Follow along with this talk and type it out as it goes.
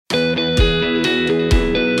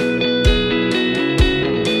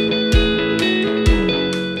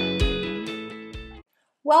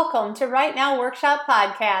Welcome to Write Now Workshop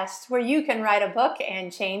Podcast, where you can write a book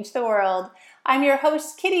and change the world. I'm your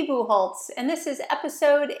host, Kitty Buchholz, and this is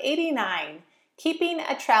episode 89, Keeping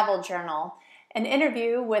a Travel Journal, an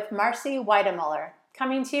interview with Marcy Weidemuller,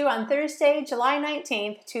 coming to you on Thursday, July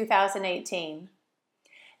 19th, 2018.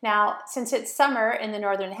 Now, since it's summer in the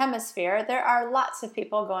Northern Hemisphere, there are lots of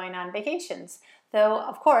people going on vacations. Though,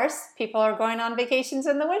 of course, people are going on vacations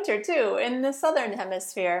in the winter, too, in the Southern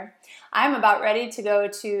Hemisphere. I'm about ready to go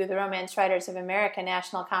to the Romance Writers of America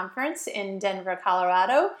National Conference in Denver,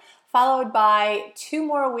 Colorado, followed by 2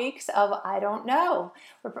 more weeks of I don't know.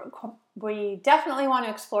 We definitely want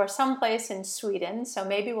to explore someplace in Sweden, so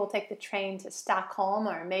maybe we'll take the train to Stockholm,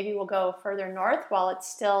 or maybe we'll go further north while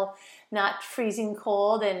it's still not freezing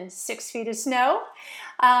cold and 6 feet of snow.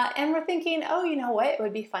 And we're thinking, oh, you know what? It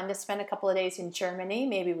would be fun to spend a couple of days in Germany.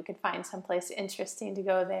 Maybe we could find someplace interesting to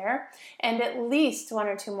go there. And at least 1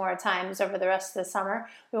 or 2 more times over the rest of the summer,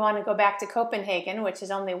 we want to go back to Copenhagen, which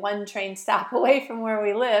is only 1 train stop away from where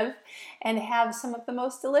we live, and have some of the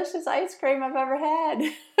most delicious ice cream I've ever had.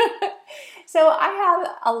 So I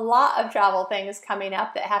have a lot of travel things coming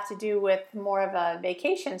up that have to do with more of a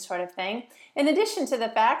vacation sort of thing, in addition to the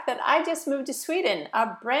fact that I just moved to Sweden,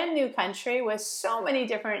 a brand new country with so many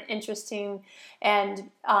different interesting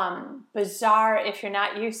and bizarre, if you're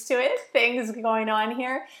not used to it, things going on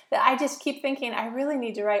here that I just keep thinking I really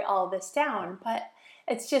need to write all this down, but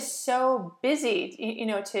it's just so busy,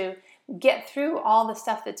 to get through all the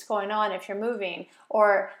stuff that's going on if you're moving,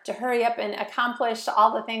 or to hurry up and accomplish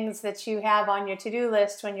all the things that you have on your to-do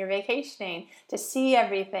list when you're vacationing, to see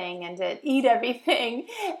everything and to eat everything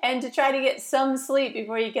and to try to get some sleep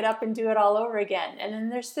before you get up and do it all over again. And then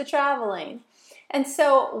there's the traveling. And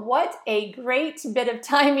so what a great bit of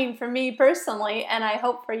timing for me personally, and I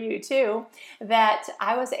hope for you too, that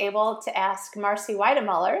I was able to ask Marcy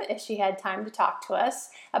Weidemuller if she had time to talk to us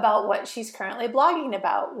about what she's currently blogging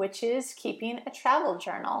about, which is keeping a travel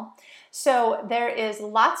journal. So there is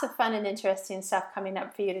lots of fun and interesting stuff coming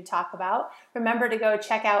up for you to talk about. Remember to go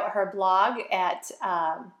check out her blog at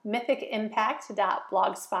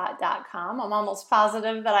mythicimpact.blogspot.com. I'm almost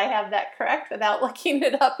positive that I have that correct without looking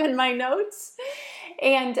it up in my notes.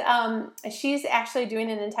 And she's actually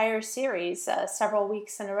doing an entire series, several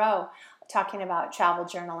weeks in a row, talking about travel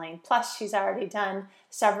journaling. Plus, she's already done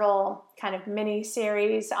several kind of mini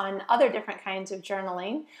series on other different kinds of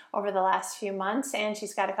journaling over the last few months, and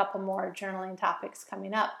she's got a couple more journaling topics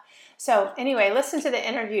coming up. So anyway, listen to the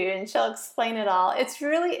interview and she'll explain it all. It's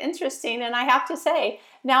really interesting, and I have to say,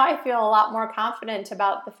 now I feel a lot more confident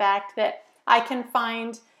about the fact that I can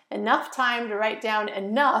find enough time to write down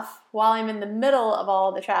enough while I'm in the middle of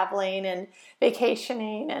all the traveling and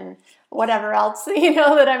vacationing and whatever else,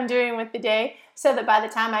 that I'm doing with the day, so that by the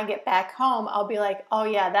time I get back home, I'll be like, oh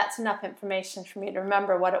yeah, that's enough information for me to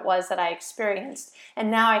remember what it was that I experienced.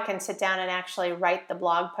 And now I can sit down and actually write the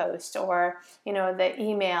blog post, or, the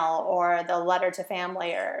email, or the letter to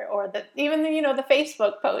family, or even the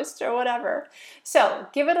Facebook post or whatever. So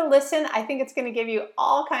give it a listen. I think it's going to give you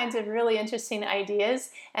all kinds of really interesting ideas.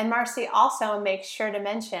 And Marcy also makes sure to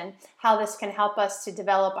mention how this can help us to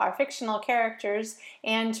develop our fictional characters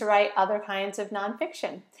and to write other kinds of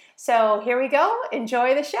nonfiction. So here we go.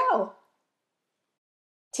 Enjoy the show.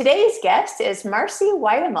 Today's guest is Marcy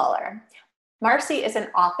Weidemuller. Marcy is an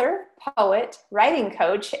author, poet, writing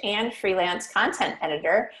coach, and freelance content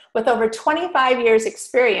editor with over 25 years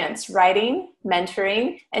experience writing,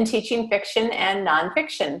 mentoring, and teaching fiction and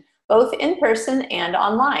nonfiction, both in person and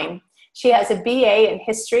online. She has a BA in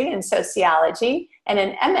history and sociology and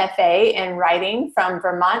an MFA in writing from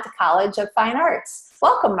Vermont College of Fine Arts.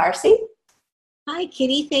 Welcome, Marcy. Hi,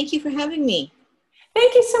 Kitty. Thank you for having me.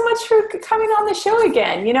 Thank you so much for coming on the show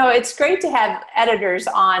again. It's great to have editors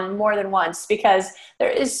on more than once because there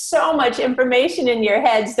is so much information in your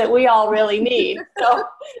heads that we all really need. So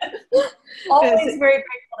always very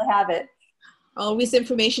grateful to have it. Always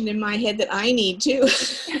information in my head that I need too.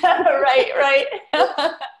 Right.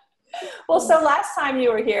 Well, so last time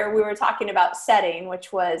you were here, we were talking about setting,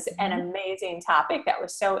 which was an amazing topic that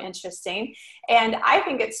was so interesting. And I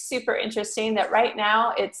think it's super interesting that right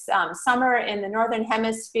now it's summer in the Northern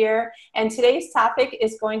Hemisphere, and today's topic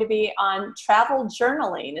is going to be on travel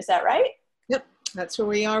journaling. Is that right? Yep, that's where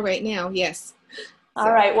we are right now, yes.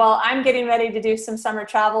 All right, well, I'm getting ready to do some summer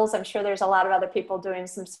travels. I'm sure there's a lot of other people doing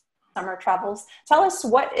some summer travels. Tell us,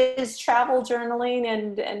 what is travel journaling,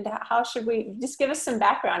 and how should we just give us some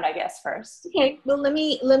background, I guess, first. Okay, well, let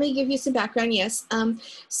me give you some background. Yes.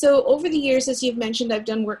 So over the years, as you've mentioned, I've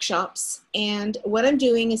done workshops, and what I'm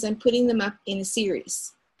doing is I'm putting them up in a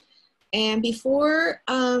series. And before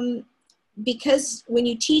because when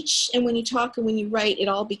you teach and when you talk and when you write, it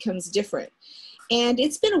all becomes different. And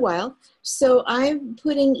it's been a while. So I'm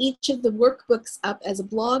putting each of the workbooks up as a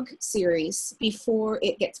blog series before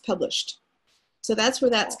it gets published. So that's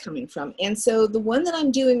where that's coming from. And so the one that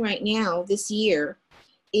I'm doing right now this year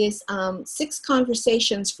is 6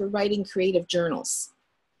 conversations for writing creative journals.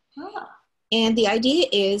 Ah. And the idea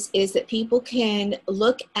is that people can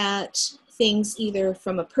look at things either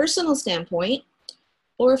from a personal standpoint,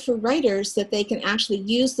 or for writers that they can actually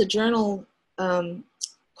use the journal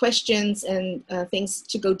questions and things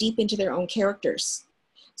to go deep into their own characters.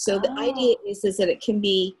 So the idea is that it can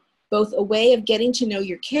be both a way of getting to know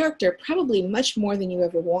your character, probably much more than you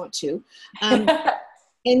ever want to, and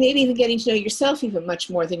maybe even getting to know yourself even much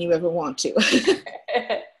more than you ever want to.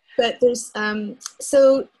 But there's,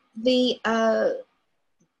 so the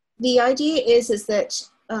idea is that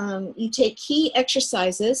you take key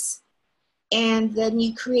exercises and then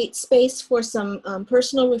you create space for some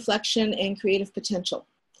personal reflection and creative potential.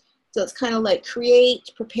 So it's kind of like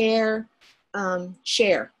create, prepare,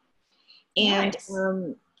 share. And,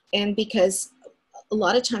 nice. And because a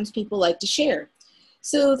lot of times people like to share.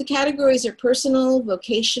 So the categories are personal,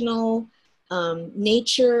 vocational,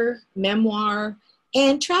 nature, memoir,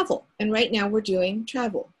 and travel. And right now we're doing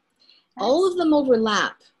travel. Nice. All of them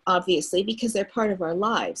overlap, obviously, because they're part of our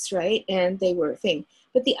lives, right? And they were a thing.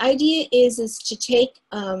 But the idea is to take,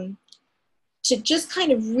 to just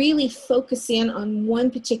kind of really focus in on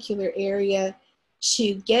one particular area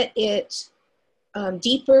to get it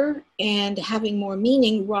deeper and having more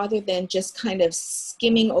meaning, rather than just kind of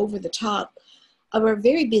skimming over the top of our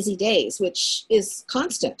very busy days, which is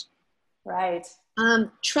constant. Right.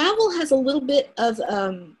 Travel has a little bit of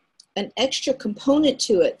an extra component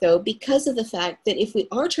to it, though, because of the fact that if we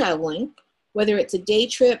are traveling, whether it's a day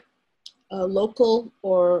trip, local,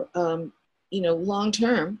 or long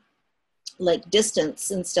term, like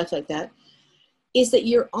distance and stuff like that, is that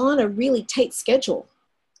you're on a really tight schedule.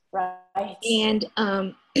 Right. And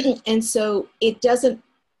and so it doesn't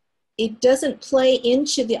play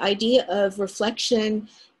into the idea of reflection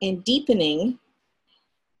and deepening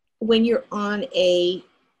when you're on a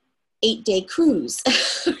 8-day cruise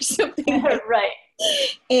or something. Right.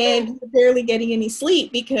 And you're barely getting any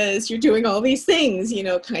sleep because you're doing all these things,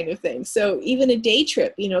 kind of thing. So even a day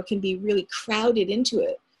trip, can be really crowded into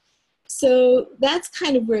it. So that's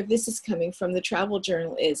kind of where this is coming from. The travel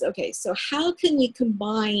journal is, okay, so how can you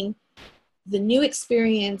combine the new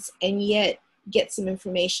experience and yet get some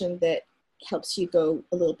information that helps you go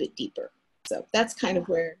a little bit deeper? So that's kind of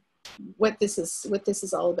where what this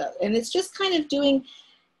is all about. And it's just kind of doing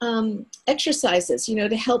exercises,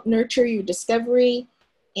 to help nurture your discovery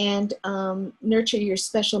and nurture your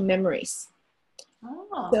special memories.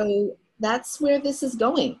 So that's where this is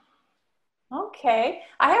going. Okay.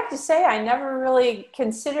 I have to say, I never really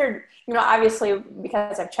considered, obviously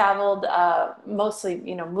because I've traveled, mostly,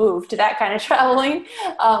 moved to that kind of traveling.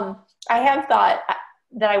 I have thought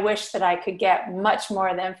that I wish that I could get much more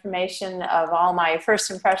of the information of all my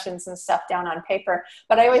first impressions and stuff down on paper.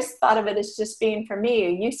 But I always thought of it as just being for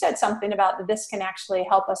me. You said something about that this can actually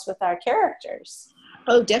help us with our characters.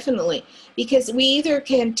 Oh, definitely. Because we either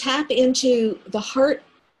can tap into the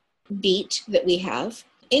heartbeat that we have.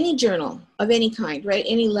 Any journal of any kind, right?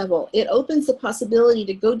 Any level, it opens the possibility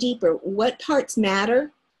to go deeper. What parts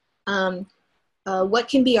matter? What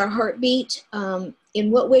can be our heartbeat? In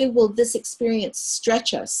what way will this experience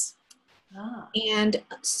stretch us? And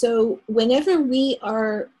so whenever we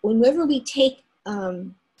take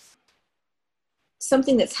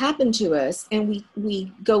something that's happened to us and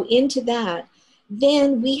we go into that,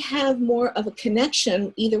 then we have more of a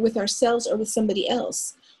connection either with ourselves or with somebody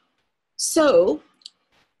else. So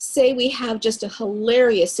say we have just a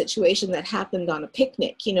hilarious situation that happened on a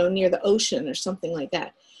picnic, near the ocean or something like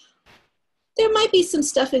that. There might be some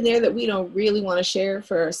stuff in there that we don't really want to share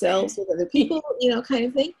for ourselves with other people, kind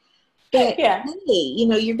of thing. But yeah. Hey,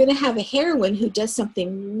 you're going to have a heroine who does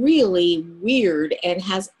something really weird and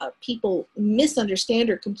has people misunderstand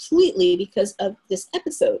her completely because of this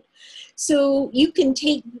episode. So you can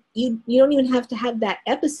you don't even have to have that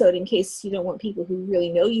episode in case you don't want people who really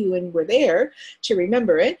know you and were there to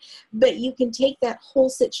remember it. But you can take that whole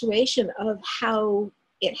situation of how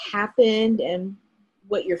it happened and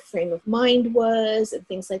what your frame of mind was and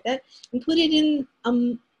things like that, and put it in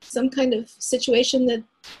some kind of situation that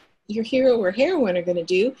your hero or heroine are going to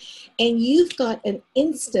do, and you've got an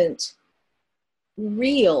instant,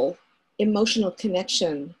 real emotional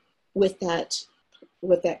connection with that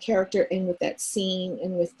character and with that scene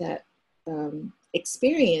and with that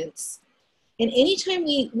experience. And anytime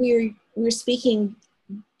we're speaking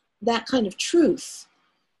that kind of truth,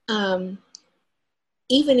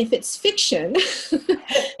 even if it's fiction,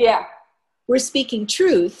 Yeah. we're speaking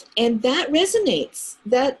truth, and that resonates.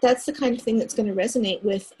 That's the kind of thing that's going to resonate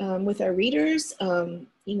with our readers,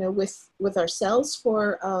 with ourselves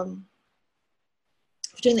for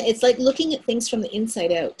doing that. It's like looking at things from the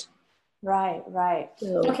inside out. Right, right.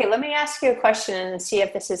 So, Okay, let me ask you a question and see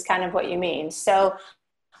if this is kind of what you mean. So,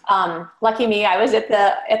 lucky me, I was at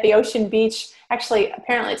the ocean beach. Actually,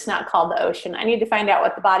 apparently it's not called the ocean. I need to find out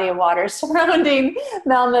what the body of water surrounding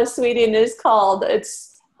Malmö, Sweden is called. It's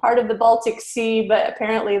part of the Baltic Sea, but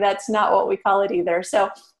apparently that's not what we call it either. So,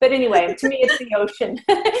 but anyway, to me, it's the ocean.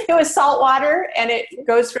 It was salt water and it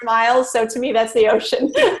goes for miles. So to me, that's the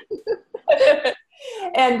ocean.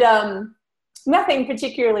 And, nothing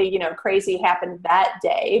particularly, crazy happened that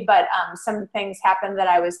day, but some things happened that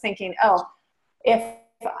I was thinking, oh,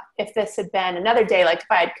 if this had been another day, like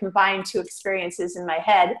if I had combined two experiences in my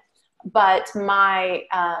head, but my,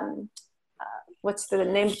 what's the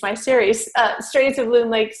name of my series? Straits of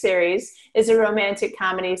Loon Lake series is a romantic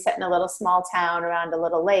comedy set in a little small town around a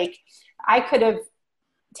little lake. I could have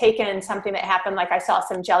taken something that happened, like I saw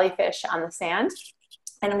some jellyfish on the sand.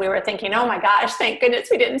 And we were thinking, oh my gosh, thank goodness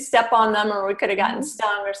we didn't step on them, or we could have gotten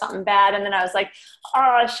stung or something bad. And then I was like,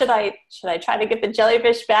 oh, should I try to get the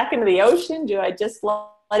jellyfish back into the ocean? Do I just let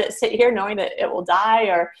it sit here knowing that it will die?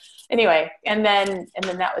 Or anyway, and then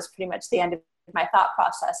that was pretty much the end of my thought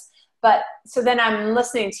process. But so then I'm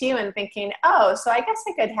listening to you and thinking, oh, so I guess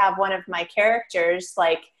I could have one of my characters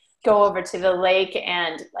like go over to the lake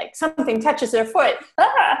and like something touches their foot,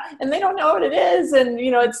 and they don't know what it is. And,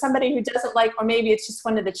 it's somebody who doesn't like, or maybe it's just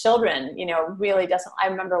one of the children, really doesn't. I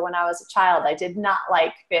remember when I was a child, I did not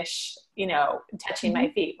like fish, touching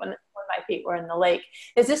my feet when my feet were in the lake.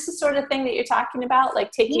 Is this the sort of thing that you're talking about?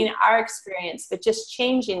 Like taking our experience, but just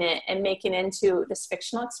changing it and making it into this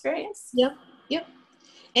fictional experience? Yep.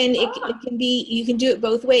 And it can be, you can do it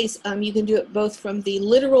both ways. You can do it both from the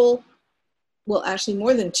literal, well, actually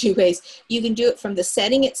more than two ways. You can do it from the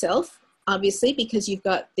setting itself, obviously, because you've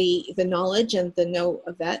got the knowledge and the know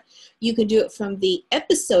of that. You can do it from the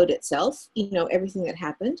episode itself, everything that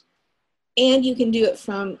happened. And you can do it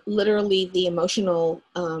from literally the emotional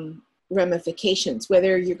ramifications,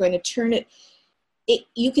 whether you're going to turn it,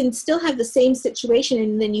 you can still have the same situation,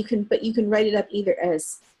 and then you can write it up either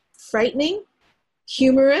as frightening,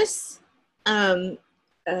 humorous,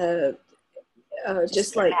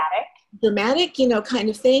 just like dramatic, kind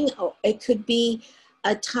of thing. It could be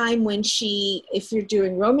a time when if you're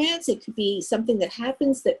doing romance, it could be something that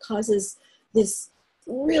happens that causes this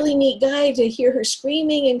really neat guy to hear her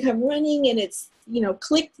screaming and come running, and it's,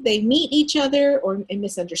 click, they meet each other and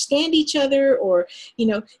misunderstand each other, or,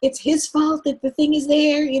 it's his fault that the thing is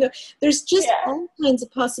there. There's just all kinds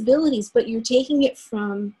of possibilities, but you're taking it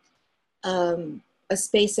from a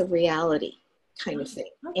space of reality kind of thing.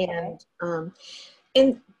 Okay.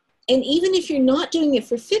 And even if you're not doing it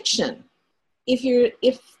for fiction,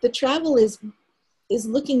 if the travel is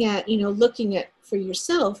looking at for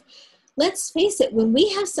yourself, let's face it, when we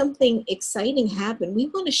have something exciting happen, we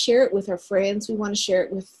want to share it with our friends, we want to share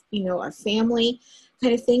it with, our family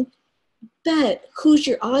kind of thing. But who's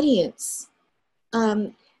your audience?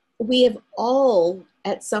 We have all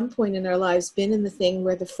at some point in our lives been in the thing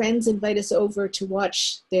where the friends invite us over to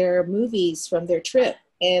watch their movies from their trip.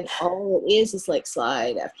 And all it is like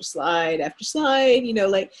slide after slide after slide,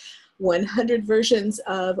 like 100 versions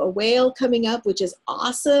of a whale coming up, which is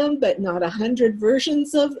awesome, but not 100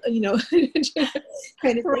 versions of, kind of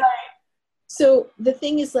thing. Right. So the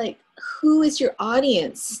thing is like, who is your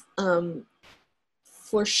audience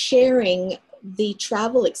for sharing the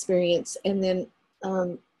travel experience? And then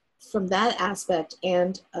from that aspect,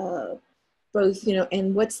 and both,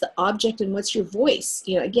 and what's the object and what's your voice?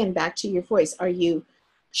 Again, back to your voice. Are you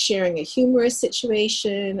sharing a humorous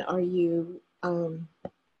situation? Are you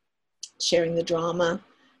sharing the drama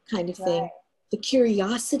kind of thing? Right. The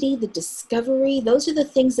curiosity, the discovery, those are the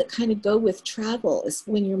things that kind of go with travel, is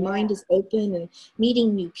when your mind is open and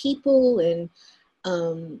meeting new people, and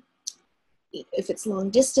if it's long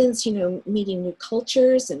distance, meeting new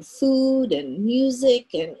cultures and food and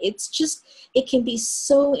music, and it can be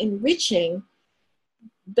so enriching,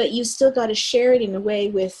 but you still got to share it in a way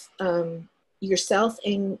with yourself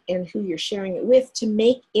and who you're sharing it with, to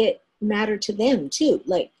make it matter to them too.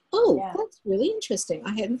 Like, that's really interesting,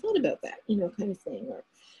 I hadn't thought about that, kind of thing. Or,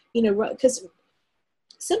 because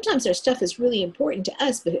sometimes our stuff is really important to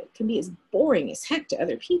us, but it can be as boring as heck to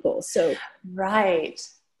other people. So, right.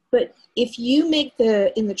 But if you make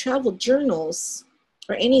in the travel journals,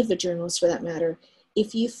 or any of the journals for that matter,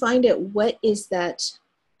 if you find out what is that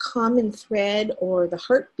common thread or the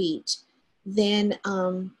heartbeat then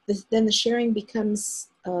then the sharing becomes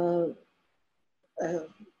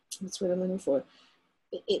that's what I'm looking for.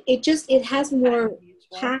 It has more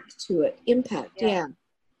pack to it, impact. Yeah,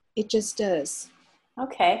 it just does.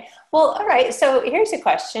 Okay. Well, all right. So here's a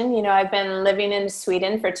question. I've been living in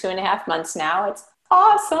Sweden for 2.5 months now. It's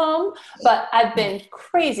awesome, but I've been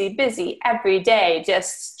crazy busy every day,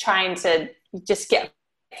 just trying to just get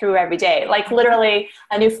through every day. Like literally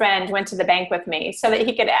a new friend went to the bank with me so that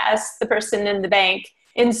he could ask the person in the bank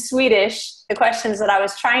in Swedish the questions that I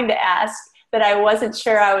was trying to ask that I wasn't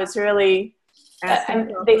sure I was really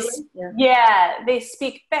they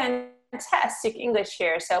speak fantastic English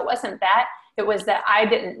here. So it wasn't that. It was that I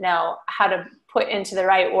didn't know how to put into the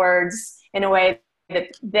right words in a way that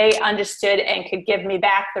they understood and could give me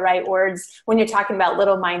back the right words. When you're talking about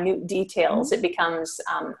little minute details, it becomes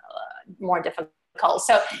more difficult.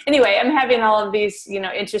 So anyway, I'm having all of these,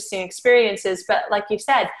 interesting experiences, but like you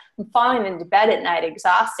said, I'm falling into bed at night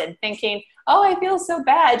exhausted thinking, oh, I feel so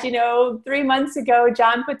bad. 3 months ago,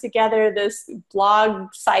 John put together this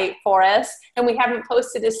blog site for us and we haven't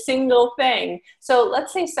posted a single thing. So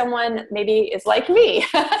let's say someone maybe is like me.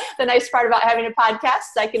 The nice part about having a podcast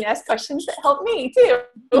is I can ask questions that help me too.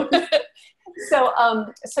 So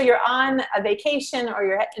you're on a vacation or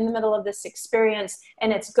you're in the middle of this experience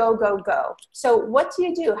and it's go, go, go. So what do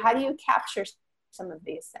you do? How do you capture some of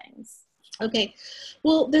these things? Okay.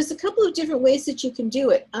 Well, there's a couple of different ways that you can do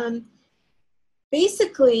it.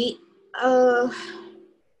 Basically,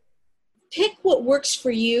 pick what works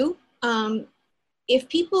for you. If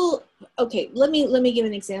people, okay, let me give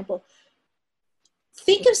an example.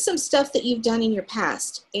 Think of some stuff that you've done in your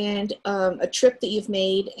past and a trip that you've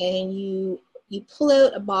made, and you pull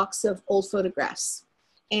out a box of old photographs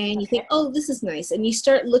and you think, oh, this is nice. And you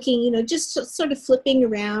start looking, just sort of flipping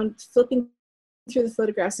through the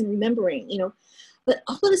photographs and remembering, but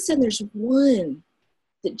all of a sudden there's one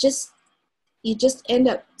that you just end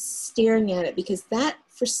up staring at it because that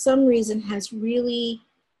for some reason has really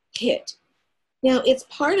hit. Now it's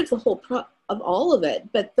part of the whole of all of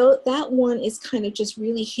it, but that one is kind of just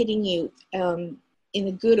really hitting you in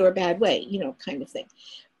a good or bad way, kind of thing.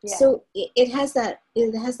 Yeah. So it has that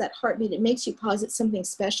heartbeat. It makes you pause at something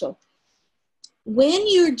special. When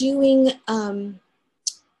you're doing the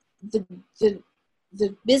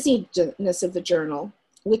busyness of the journal,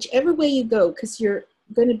 whichever way you go, because you're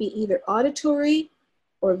going to be either auditory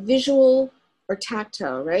or visual or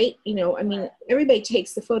tactile, right? Everybody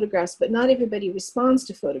takes the photographs, but not everybody responds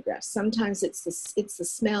to photographs. Sometimes it's the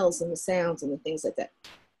smells and the sounds and the things like that.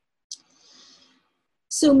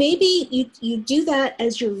 So maybe you do that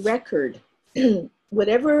as your record,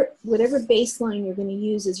 whatever baseline you're going to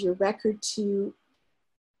use as your record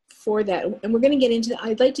for that. And we're going to get into,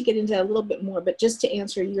 I'd like to get into that a little bit more, but just to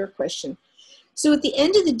answer your question. So at the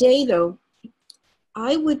end of the day though,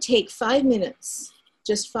 I would take 5 minutes,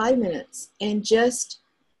 just 5 minutes, and just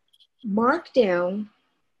mark down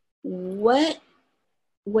what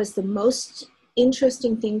was the most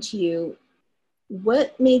interesting thing to you,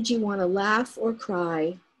 what made you want to laugh or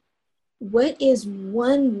cry, what is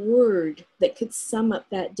one word that could sum up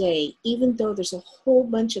that day, even though there's a whole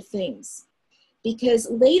bunch of things. Because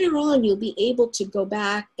later on, you'll be able to go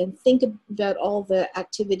back and think about all the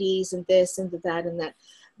activities and this and that and that.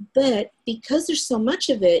 But because there's so much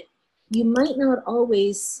of it, you might not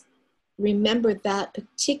always remember that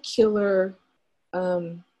particular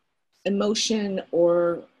emotion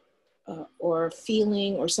or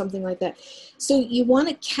feeling or something like that. So you want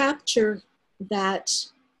to capture that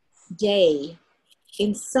day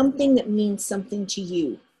in something that means something to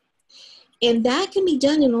you. And that can be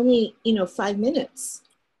done in only, 5 minutes.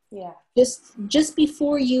 Yeah. Just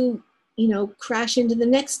before you crash into the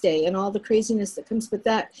next day and all the craziness that comes with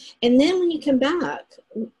that. And then when you come back,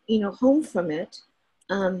 home from it,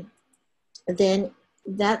 then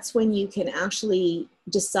that's when you can actually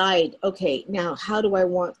decide, okay, now how do I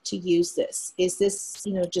want to use this? Is this,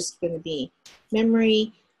 just going to be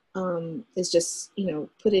memory? Is just,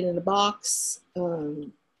 put it in a box,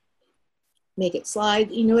 make it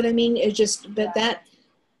slide, you know what I mean? It just, but that,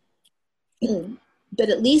 but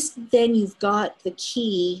at least then you've got the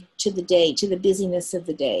key to the day, to the busyness of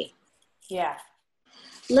the day. Yeah.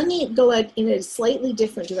 Let me go in a slightly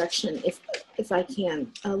different direction, if I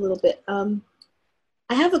can, a little bit.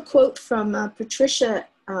 I have a quote from Patricia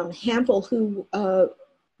Hampel, who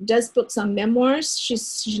does books on memoirs.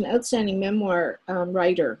 She's an outstanding memoir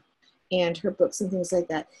writer, and her books and things like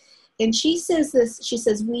that. And she says this, she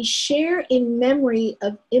says, we share in memory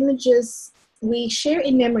only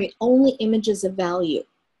images of value.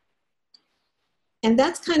 And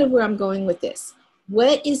that's kind of where I'm going with this.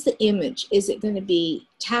 What is the image? Is it going to be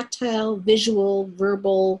tactile, visual,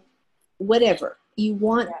 verbal, whatever? You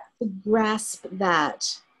want to grasp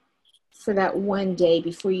that for that one day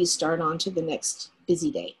before you start on to the next busy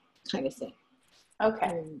day kind of thing.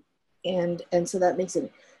 Okay. And so that makes it.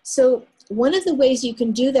 So one of the ways you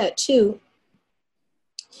can do that too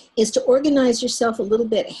is to organize yourself a little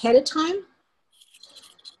bit ahead of time,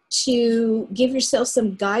 to give yourself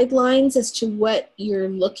some guidelines as to what you're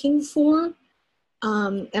looking for.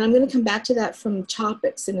 And I'm going to come back to that from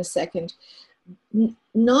topics in a second.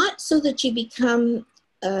 Not so that you become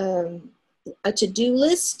a to-do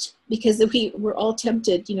list, because we're all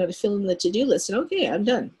tempted, to fill in the to-do list and okay, I'm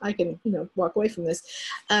done. I can, walk away from this.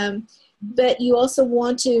 But you also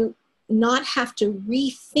want to not have to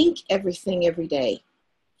rethink everything every day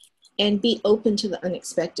and be open to the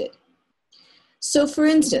unexpected. So for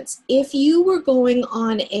instance, if you were going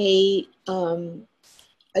on a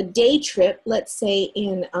day trip, let's say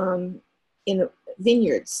in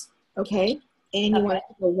vineyards, okay? And you want to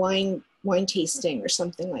have a wine tasting or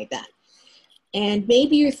something like that. And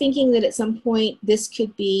maybe you're thinking that at some point this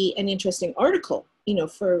could be an interesting article,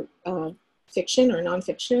 for fiction or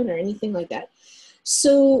nonfiction or anything like that.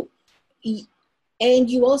 So, and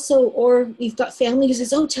you also, or you've got family who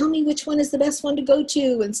says, oh, tell me which one is the best one to go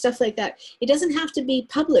to and stuff like that. It doesn't have to be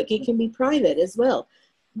public. It can be private as well.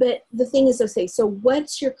 But the thing is, okay, so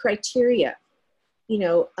what's your criteria?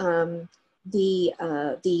 The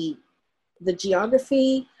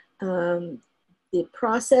geography, the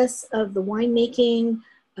process of the winemaking,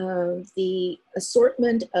 the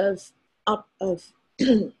assortment of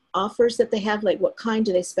offers that they have, like what kind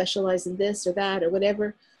do they specialize in, this or that or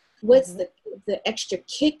whatever. What's the extra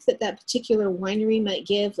kick that particular winery might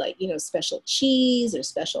give, like, special cheese or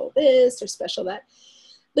special this or special that.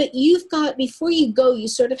 But you've got, before you go, you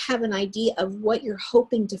sort of have an idea of what you're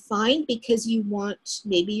hoping to find, because you want,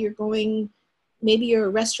 maybe you're a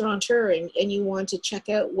restaurateur and you want to check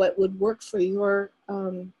out what would work for your,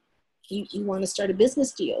 you want to start a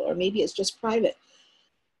business deal, or maybe it's just private.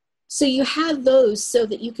 So you have those so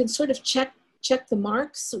that you can sort of check the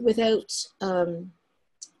marks without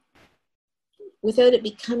it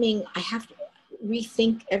becoming, I have to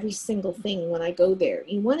rethink every single thing when I go there.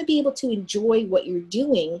 You want to be able to enjoy what you're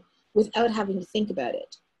doing without having to think about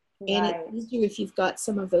it. Right. And it's easier if you've got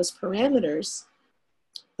some of those parameters,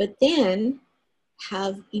 but then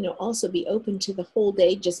have, also be open to the whole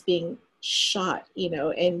day just being shot,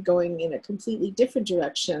 and going in a completely different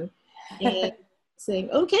direction and saying,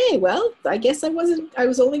 okay, well, I guess I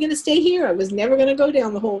was only going to stay here. I was never going to go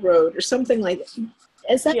down the whole road or something like that.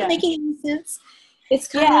 Is that making any sense? It's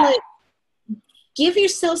kind of like, give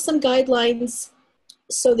yourself some guidelines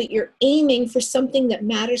so that you're aiming for something that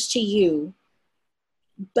matters to you,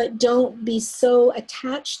 but don't be so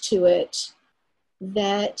attached to it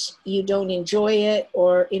that you don't enjoy it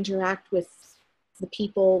or interact with the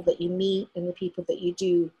people that you meet and the people that you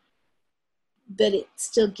do. But it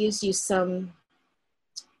still gives you some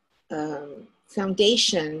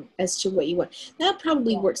foundation as to what you want. That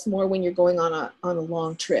probably works more when you're going on a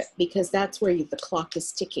long trip, because that's where the clock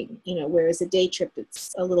is ticking, whereas a day trip,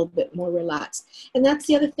 it's a little bit more relaxed. And that's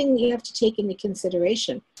the other thing that you have to take into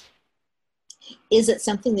consideration. Is it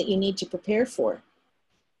something that you need to prepare for?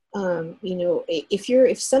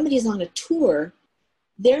 If somebody's on a tour,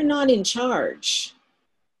 they're not in charge.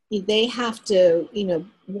 They have to,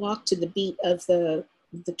 walk to the beat of the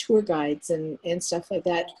tour guides and stuff like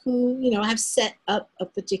that, who, have set up a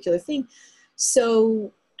particular thing.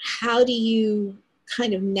 So how do you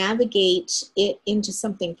kind of navigate it into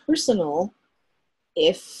something personal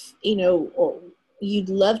if, or you'd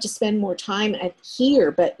love to spend more time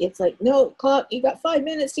here, but it's like, no, clock, you got 5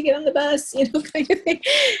 minutes to get on the bus, kind of thing.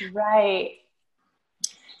 Right.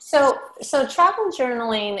 So travel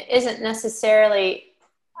journaling isn't necessarily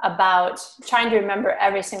about trying to remember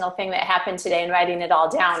every single thing that happened today and writing it all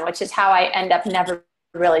down, which is how I end up never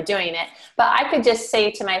really doing it. But I could just say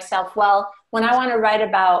to myself, well, when I want to write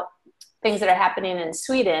about things that are happening in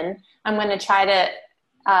Sweden, I'm going to try to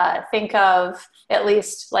think of at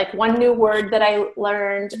least like one new word that I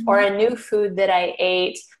learned, or a new food that I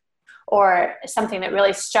ate, or something that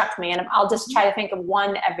really struck me. And I'll just try to think of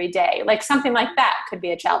one every day. Like something like that could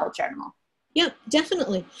be a travel journal. Yeah,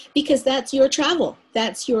 definitely. Because that's your travel.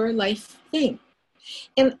 That's your life thing.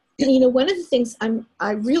 And, one of the things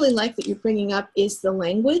I really like that you're bringing up is the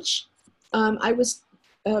language. I was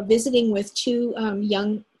visiting with two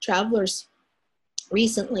young travelers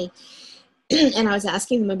recently, and I was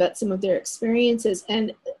asking them about some of their experiences.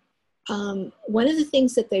 And one of the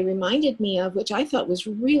things that they reminded me of, which I thought was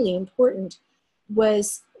really important,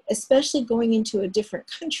 was especially going into a different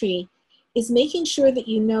country, is making sure that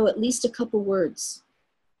you know at least a couple words,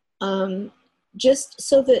 just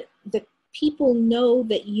so that the people know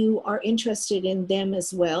that you are interested in them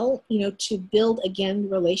as well, to build, again,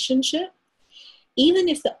 relationship. Even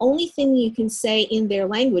if the only thing you can say in their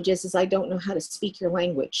language is I don't know how to speak your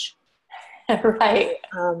language. Right.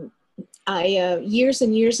 I years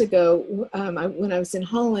and years ago, when I was in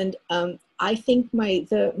Holland, I think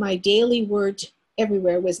my daily word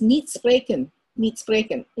everywhere was niet spreken,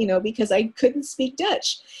 because I couldn't speak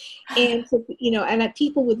Dutch. And, and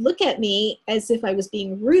people would look at me as if I was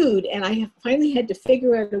being rude. And I finally had to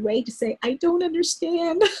figure out a way to say, I don't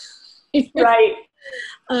understand. Right.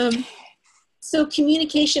 So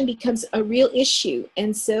communication becomes a real issue.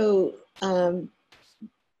 And so, and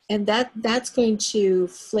that's going to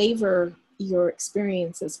flavor your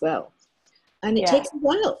experience as well. And it takes a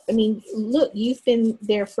while. I mean, look, you've been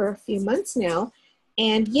there for a few months now.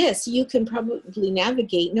 And yes, you can probably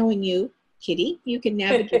navigate, knowing you, Kitty, you can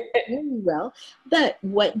navigate really well. But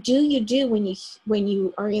what do you do when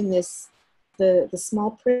you are in the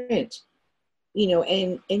small print,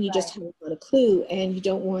 and you just haven't got a clue, and you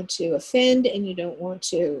don't want to offend, and you don't want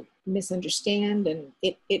to misunderstand, and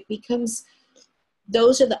it becomes,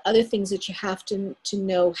 those are the other things that you have to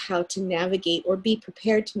know how to navigate or be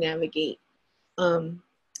prepared to navigate. Some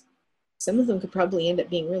of them could probably end up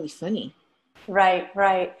being really funny. Right.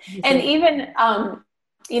 And even,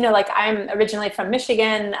 like I'm originally from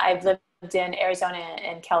Michigan. I've lived in Arizona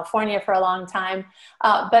and California for a long time.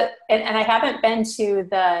 But I haven't been to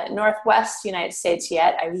the Northwest United States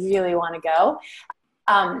yet. I really want to go.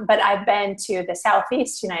 But I've been to the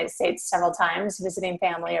Southeast United States several times, visiting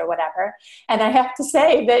family or whatever. And I have to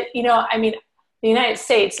say that, the United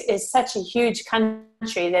States is such a huge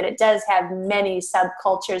country that it does have many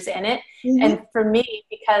subcultures in it. Mm-hmm. And for me,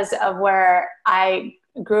 because of where I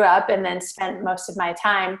grew up and then spent most of my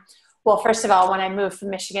time, well, first of all, when I moved from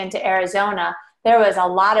Michigan to Arizona, there was a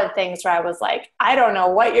lot of things where I was like, I don't know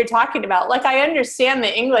what you're talking about. Like, I understand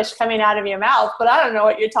the English coming out of your mouth, but I don't know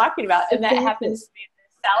what you're talking about. And that happens to me in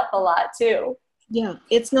the South a lot too. Yeah,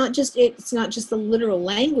 it's not just the literal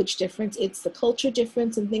language difference, it's the culture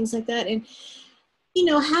difference and things like that. And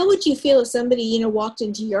how would you feel if somebody, walked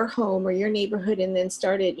into your home or your neighborhood and then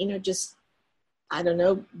started, just, I don't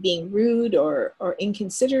know, being rude or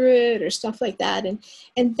inconsiderate or stuff like that.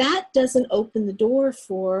 And that doesn't open the door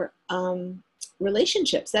for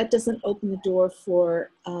relationships. That doesn't open the door for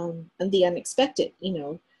the unexpected,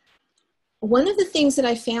 One of the things that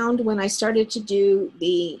I found when I started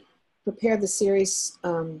to prepare the series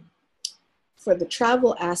for the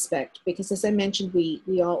travel aspect, because as I mentioned,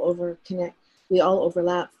 we all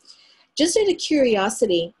overlap. Just out of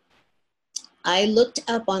curiosity, I looked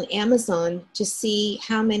up on Amazon to see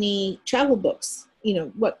how many travel books,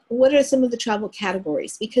 what are some of the travel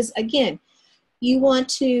categories? Because again, you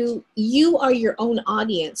are your own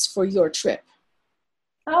audience for your trip.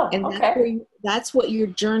 Oh, and okay. That's what you're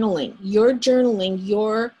journaling. You're journaling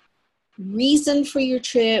your reason for your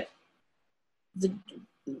trip,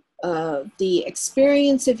 the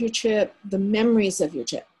experience of your trip, the memories of your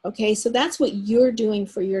trip. Okay, so that's what you're doing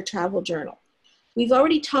for your travel journal. We've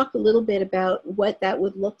already talked a little bit about what that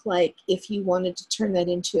would look like if you wanted to turn that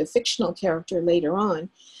into a fictional character later on.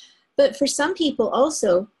 But for some people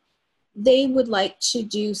also, they would like to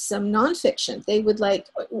do some nonfiction. They would like,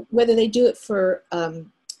 whether they do it for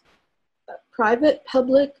private,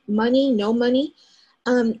 public, money, no money.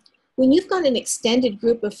 When you've got an extended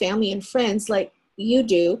group of family and friends like you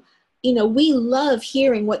do, we love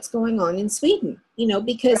hearing what's going on in Sweden,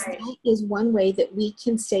 because that is one way that we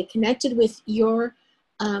can stay connected with your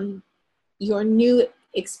new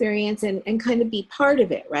experience and kind of be part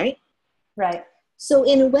of it, right? Right. So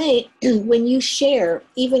in a way, when you share,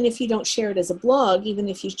 even if you don't share it as a blog, even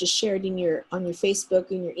if you just share it on your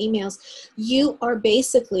Facebook and your emails, you are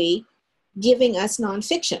basically giving us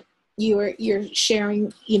nonfiction. You're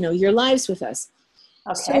sharing, your lives with us.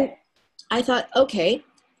 Okay. So I thought, okay,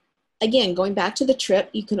 again, going back to the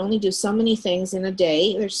trip, you can only do so many things in a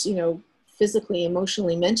day. There's, physically,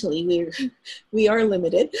 emotionally, mentally, we are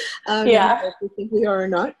limited. If we think we are or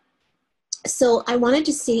not. So I wanted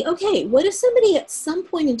to see, okay, what if somebody at some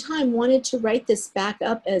point in time wanted to write this back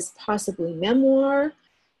up as possibly memoir,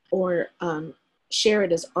 or share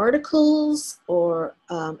it as articles, or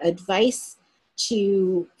advice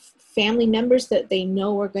to family members that they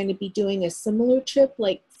know are going to be doing a similar trip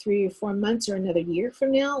like 3 or 4 months or another year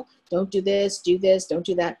from now. Don't do this, don't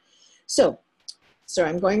do that. So, sorry,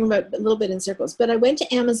 I'm going a little bit in circles, but I went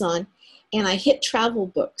to Amazon and I hit travel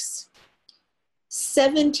books.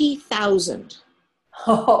 70,000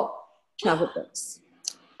 travel books.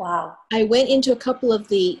 Wow. I went into a couple of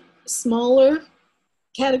the smaller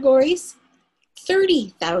categories,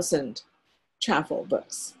 30,000 travel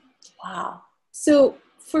books. Wow. So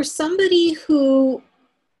for somebody who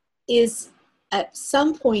is at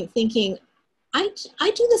some point thinking, I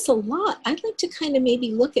do this a lot, I'd like to kind of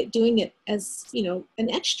maybe look at doing it as, an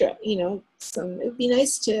extra, it would be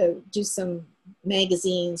nice to do some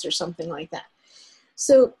magazines or something like that.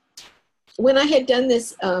 So when I had done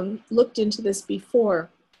this, looked into this before,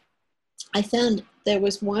 I found there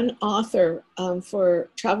was one author for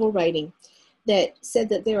travel writing that said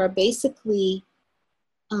that there are basically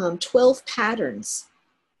 12 patterns.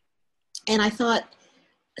 And I thought,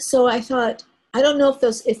 I don't know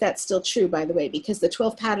if that's still true, by the way, because the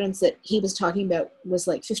 12 patterns that he was talking about was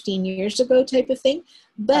like 15 years ago type of thing.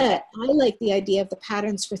 But I like the idea of the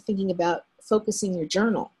patterns for thinking about focusing your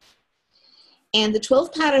journal. And the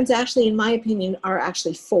 12 patterns actually, in my opinion, are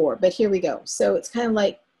actually 4, but here we go. So it's kind of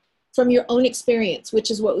like from your own experience, which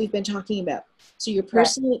is what we've been talking about. So your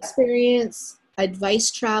personal experience, advice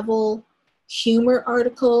travel, humor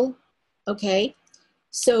article, okay?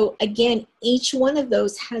 So again, each one of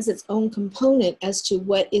those has its own component as to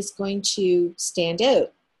what is going to stand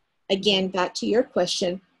out. Again, back to your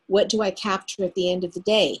question, what do I capture at the end of the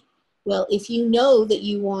day? Well, if you know that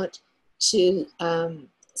you want to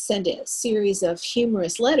send a series of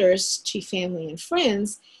humorous letters to family and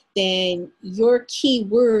friends, then your key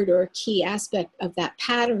word or key aspect of that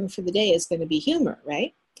pattern for the day is going to be humor,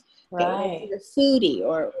 right? Right. Okay, or foodie,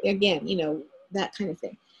 or again, that kind of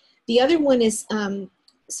thing. The other one is,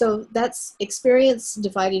 so that's experience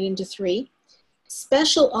divided into 3.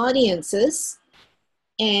 Special audiences,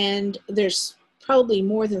 and there's probably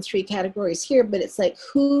more than 3 categories here, but it's like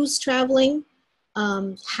who's traveling,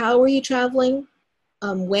 how are you traveling,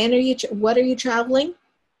 what are you traveling?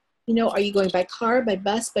 Are you going by car, by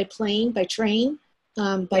bus, by plane, by train,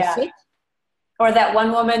 by foot? Or that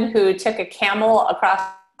one woman who took a camel across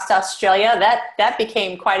Australia, that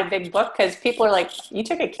became quite a big book because people are like, you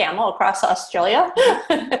took a camel across Australia?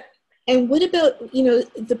 And what about,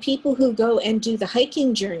 the people who go and do the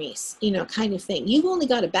hiking journeys, kind of thing? You've only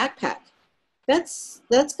got a backpack. That's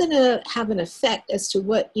going to have an effect as to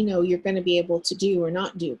what, you're going to be able to do or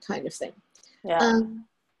not do, kind of thing. Yeah.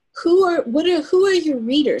 Who are your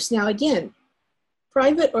readers? Now, again,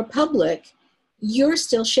 private or public, you're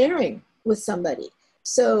still sharing with somebody.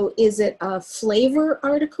 So is it a flavor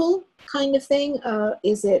article kind of thing?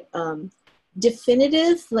 Is it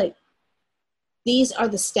definitive? Like, these are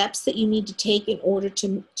the steps that you need to take in order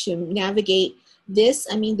to navigate this.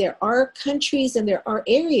 I mean, there are countries and there are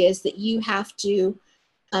areas that you have to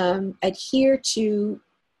adhere to,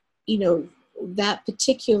 that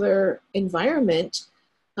particular environment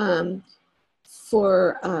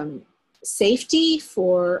for safety,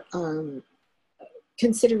 for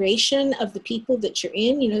consideration of the people that you're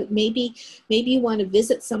in. Maybe you want to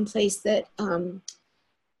visit someplace that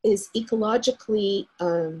is ecologically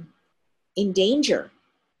in danger.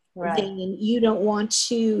 Right. Then you don't want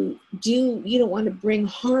to bring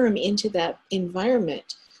harm into that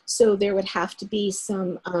environment. So there would have to be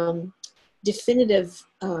some definitive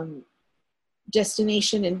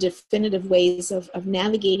destination and definitive ways of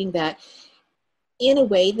navigating that in a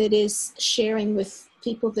way that is sharing with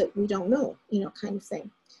people that we don't know, kind of thing.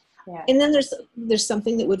 Yeah. And then there's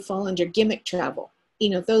something that would fall under gimmick travel.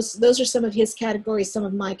 Those are some of his categories, some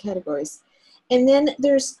of my categories. And then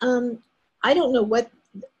there's, I don't know what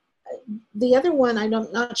the other one, I'm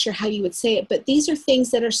not sure how you would say it, but these are things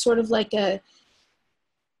that are sort of like a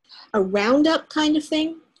roundup kind of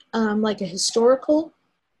thing, like a historical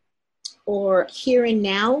or here and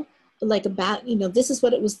now, like about, this is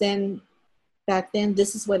what it was back then,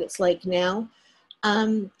 this is what it's like now.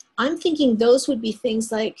 I'm thinking those would be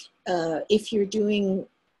things like if you're doing,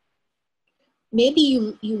 maybe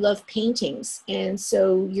you love paintings, and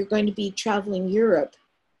so you're going to be traveling Europe,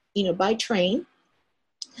 by train,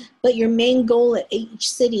 but your main goal at each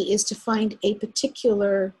city is to find a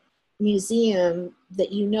particular museum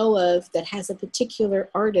that you know of that has a particular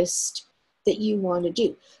artist that you want to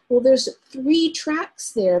do. Well, there's 3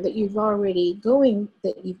 tracks there that you've already going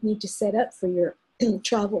that you need to set up for your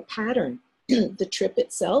travel pattern. The trip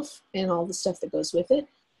itself and all the stuff that goes with it.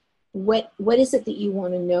 What is it that you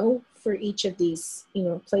want to know for each of these,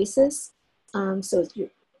 places? So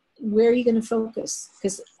where are you going to focus?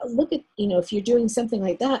 Because look at, if you're doing something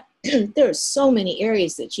like that, there are so many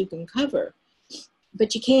areas that you can cover,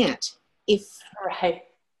 but you can't. Right.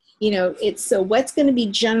 It's so what's going to be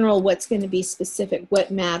general, what's going to be specific,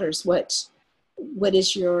 what matters, what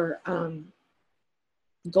is your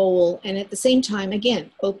goal, and at the same time,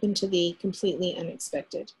 again, open to the completely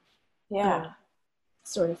unexpected. Yeah.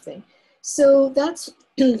 Sort of thing. So that's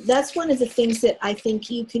one of the things that I think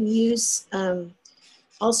you can use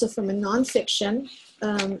also from a nonfiction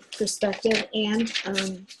perspective and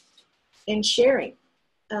sharing.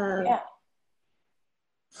 Yeah.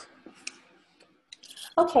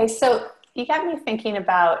 Okay, so you got me thinking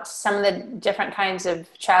about some of the different kinds of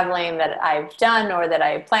traveling that I've done or that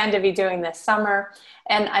I plan to be doing this summer.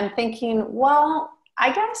 And I'm thinking, well,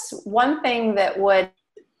 I guess one thing that would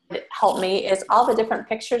help me is all the different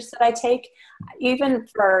pictures that I take, even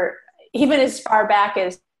as far back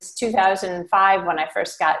as 2005 when I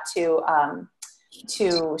first got to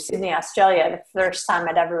Sydney, Australia, the first time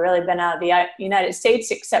I'd ever really been out of the United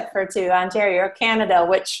States, except for to Ontario, Canada,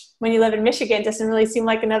 which when you live in Michigan doesn't really seem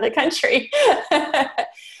like another country.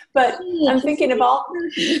 But I'm thinking of all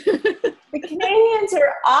the Canadians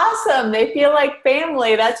are awesome. They feel like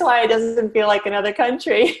family. That's why it doesn't feel like another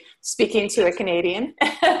country. Speaking to a Canadian.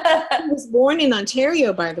 I was born in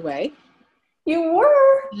Ontario, by the way. You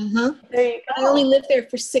were? Uh-huh. There you go. I only lived there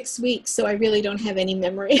for 6 weeks, so I really don't have any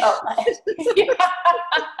memory. Oh. Yeah.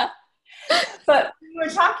 But when we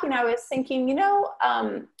were talking, I was thinking,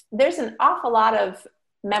 there's an awful lot of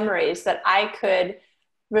memories that I could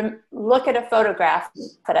look at a photograph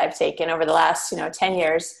that I've taken over the last, 10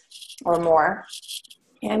 years or more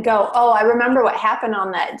and go, oh, I remember what happened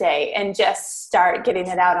on that day, and just start getting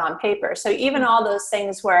it out on paper. So even all those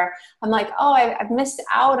things where I'm like, oh, I've missed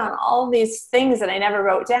out on all these things that I never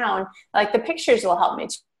wrote down, like the pictures will help me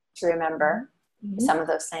to remember some of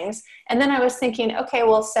those things. And then I was thinking, okay,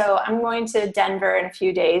 well, so I'm going to Denver in a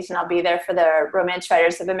few days, and I'll be there for the Romance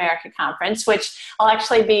Writers of America conference, which I'll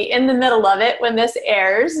actually be in the middle of it when this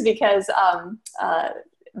airs, because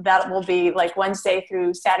that will be like Wednesday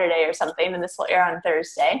through Saturday or something, and this will air on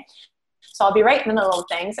Thursday. So I'll be right in the middle of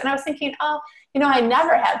things. And I was thinking, oh, I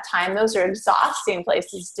never have time. Those are exhausting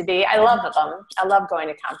places to be. I love them. I love going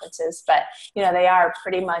to conferences, but they are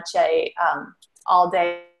pretty much a all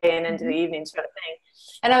day and into the evening sort of thing.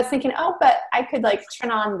 And I was thinking, oh, but I could like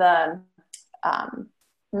turn on the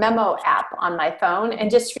memo app on my phone and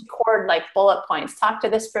just record like bullet points. Talk to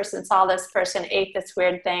this person, saw this person, ate this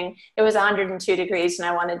weird thing. It was 102 degrees and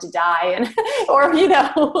I wanted to die, and or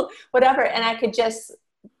whatever. And I could just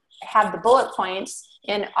have the bullet points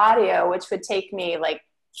in audio, which would take me like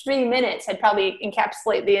 3 minutes. I'd probably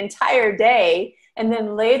encapsulate the entire day, and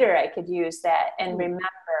then later I could use that and remember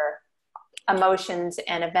emotions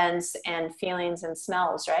and events and feelings and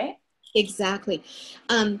smells, right? Exactly.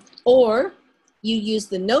 Or you use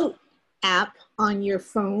the note app on your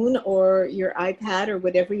phone or your iPad or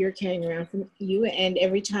whatever you're carrying around from you, and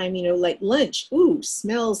every time, like lunch, ooh,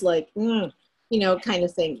 smells like, kind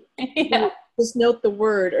of thing. Yeah. Just note the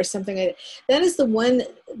word or something like that.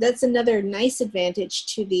 That's another nice advantage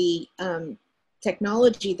to the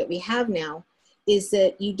technology that we have now, is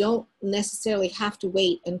that you don't necessarily have to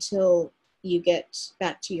wait until you get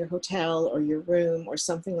back to your hotel or your room or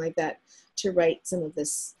something like that to write some of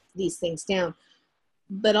these things down.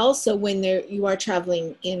 But also when you are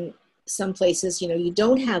traveling in some places, you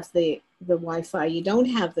don't have the Wi-Fi, you don't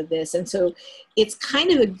have the this. And so it's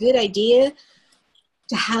kind of a good idea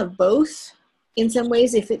to have both in some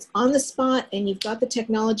ways. If it's on the spot and you've got the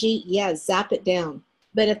technology, zap it down.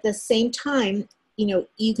 But at the same time,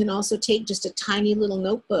 you can also take just a tiny little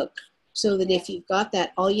notebook, so that if you've got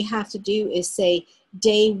that, all you have to do is say,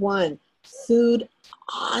 day 1, food,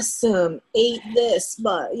 awesome, ate this,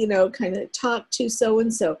 but, kind of talk to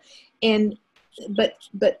so-and-so.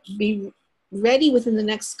 But be ready within the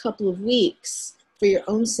next couple of weeks for your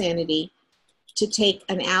own sanity to take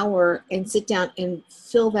an hour and sit down and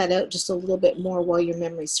fill that out just a little bit more while your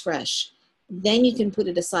memory's fresh. Then you can put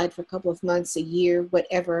it aside for a couple of months, a year,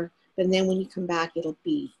 whatever. And then when you come back, it'll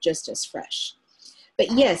be just as fresh.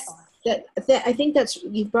 But yes, that I think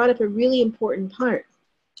you've brought up a really important part.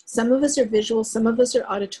 Some of us are visual, some of us are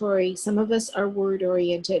auditory, some of us are word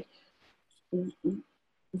oriented.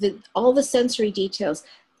 All the sensory details.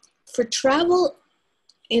 For travel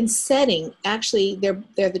and setting, actually,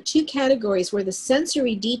 they're the two categories where the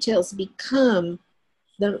sensory details become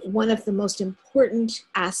one of the most important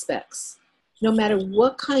aspects. No matter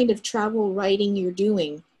what kind of travel writing you're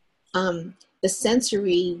doing, the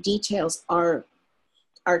sensory details are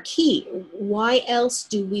key. Why else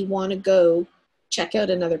do we want to go check out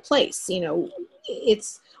another place?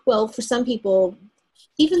 For some people,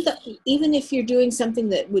 even if you're doing something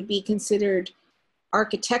that would be considered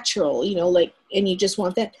architectural, and you just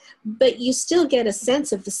want that, but you still get a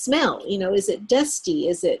sense of the smell. Is it dusty?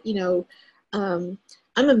 Is it, I'm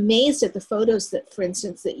amazed at the photos that, for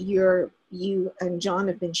instance, that you and John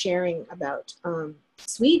have been sharing about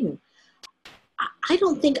Sweden. I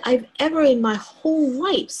don't think I've ever in my whole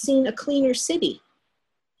life seen a cleaner city.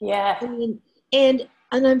 Yeah. I mean, and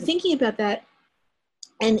I'm thinking about that.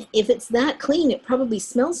 And if it's that clean, it probably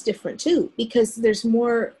smells different too, because there's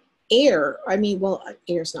more air. I mean, well,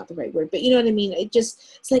 air's not the right word, but you know what I mean?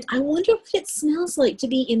 It's like, I wonder what it smells like to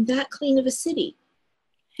be in that clean of a city.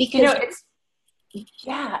 Because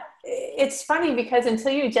it's funny because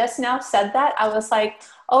until you just now said that, I was like,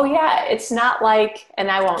 oh yeah, it's not like,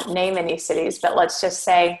 and I won't name any cities, but let's just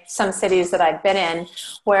say some cities that I've been in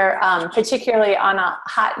where particularly on a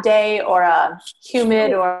hot day or a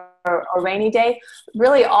humid or rainy day,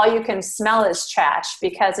 really all you can smell is trash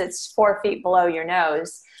because it's 4 feet below your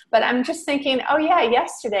nose. But I'm just thinking, oh yeah,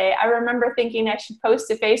 yesterday I remember thinking I should post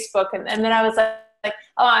to Facebook, and then I was like,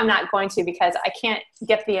 oh, I'm not going to because I can't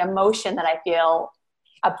get the emotion that I feel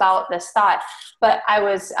about this thought. But I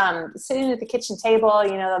was sitting at the kitchen table,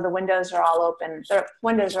 you know, the windows are all open. The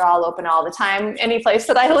windows are all open all the time. Any place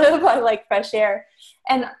that I live, I like fresh air.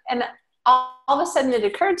 And all of a sudden it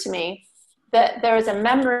occurred to me that there was a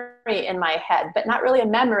memory in my head, but not really a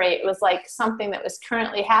memory. It was like something that was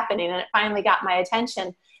currently happening, and it finally got my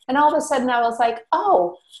attention. And all of a sudden I was like,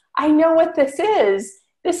 oh, I know what this is.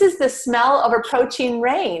 This is the smell of approaching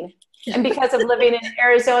rain. And because of living in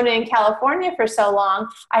Arizona and California for so long,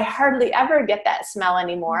 I hardly ever get that smell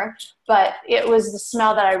anymore. But it was the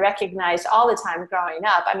smell that I recognized all the time growing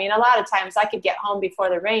up. I mean, a lot of times I could get home before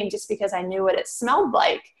the rain just because I knew what it smelled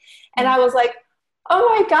like. And I was like, oh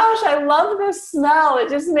my gosh, I love this smell. It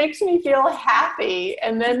just makes me feel happy.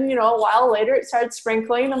 And then, you know, a while later it started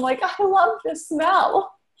sprinkling. I'm like, I love this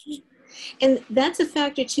smell. And that's a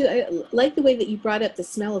factor too. I like the way that you brought up the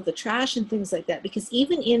smell of the trash and things like that, because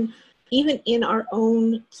even in our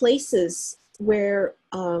own places where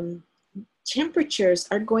temperatures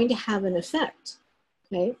are going to have an effect,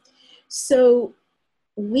 okay? So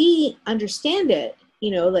we understand it,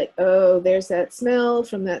 you know, like, oh, there's that smell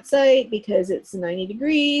from that site because it's 90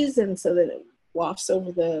 degrees, and so that it wafts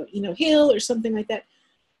over the, you know, hill or something like that.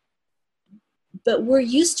 But we're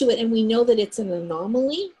used to it, and we know that it's an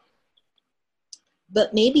anomaly.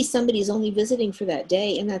 But maybe somebody's only visiting for that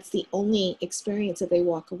day, and that's the only experience that they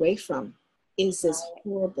walk away from is this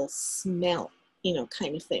horrible smell, you know,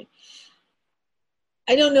 kind of thing.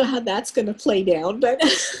 I don't know how that's going to play down, but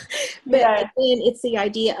again, it's the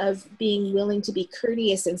idea of being willing to be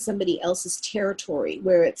courteous in somebody else's territory,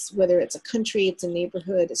 whether it's a country, it's a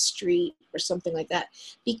neighborhood, a street, or something like that.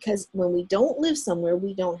 Because when we don't live somewhere,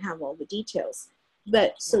 we don't have all the details.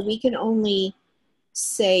 But so we can only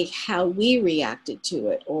say how we reacted to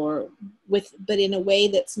it, but in a way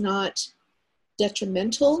that's not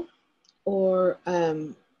detrimental or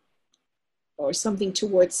something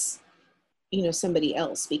towards, you know, somebody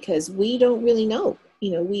else, because we don't really know,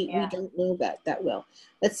 you know, we don't know that well.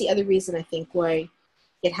 That's the other reason I think why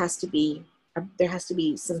there has to be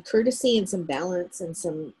some courtesy and some balance and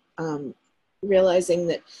some realizing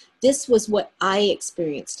that this was what I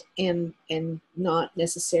experienced and not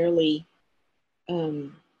necessarily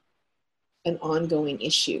an ongoing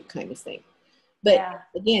issue kind of thing. But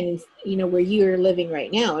again, you know, where you're living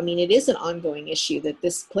right now, I mean, it is an ongoing issue that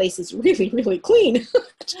this place is really, really clean.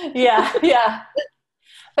 Yeah.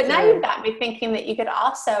 But now you've got me thinking that you could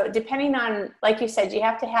also, depending on, like you said, you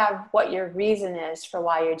have to have what your reason is for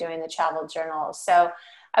why you're doing the travel journal. So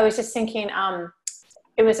I was just thinking,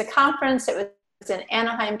 it was a conference. It was in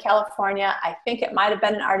Anaheim, California. I think it might have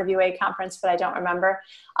been an RWA conference, but I don't remember.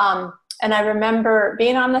 And I remember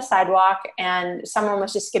being on the sidewalk and someone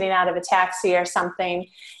was just getting out of a taxi or something.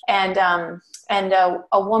 And a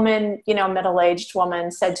woman, you know, middle-aged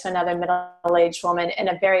woman said to another middle-aged woman in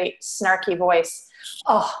a very snarky voice,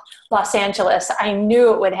 oh, Los Angeles, I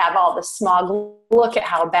knew it would have all the smog. Look at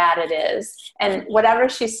how bad it is. And whatever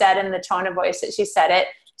she said in the tone of voice that she said it,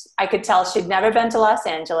 I could tell she'd never been to Los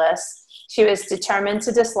Angeles. She was determined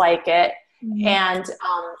to dislike it. Mm-hmm.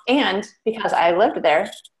 And because I lived there,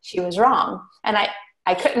 she was wrong. And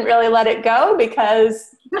I couldn't really let it go because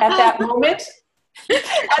at that moment,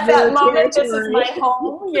 this is my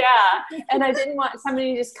home. Yeah. And I didn't want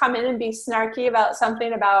somebody to just come in and be snarky about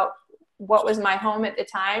something about what was my home at the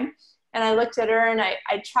time. And I looked at her and I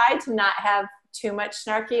tried to not have too much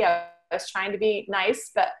snarky. I was trying to be nice,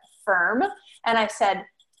 but firm. And I said,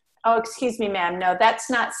 oh, excuse me, ma'am. No, that's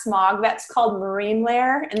not smog. That's called marine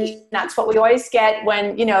layer. And that's what we always get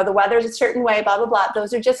when, you know, the weather's a certain way, blah, blah, blah.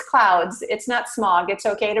 Those are just clouds. It's not smog. It's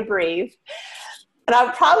okay to breathe. And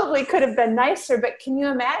I probably could have been nicer, but can you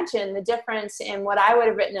imagine the difference in what I would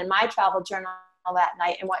have written in my travel journal that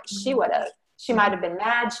night and what she would have She might have been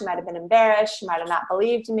mad. She might have been embarrassed. She might have not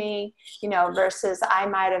believed me, versus I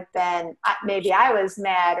might have been, maybe I was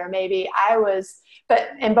mad, or maybe I was,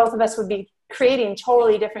 and both of us would be creating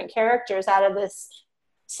totally different characters out of this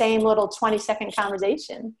same little 20-second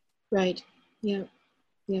conversation. Right. Yeah.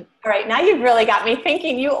 Yeah. All right. Now you've really got me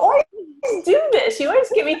thinking. You always do this. You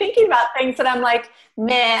always get me thinking about things that I'm like,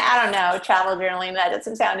 man, I don't know, travel journaling, that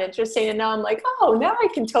doesn't sound interesting. And now I'm like, oh, now I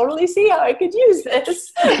can totally see how I could use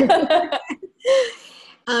this.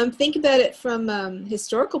 Think about it from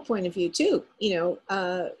historical point of view too.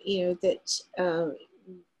 That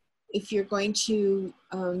if you're going to,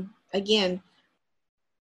 again,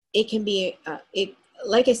 it can be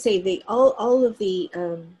like I say, all of the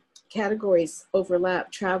categories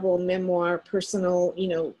overlap: travel, memoir, personal,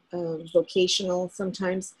 vocational,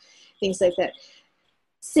 sometimes things like that.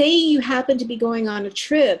 Say you happen to be going on a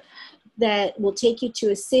trip that will take you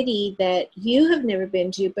to a city that you have never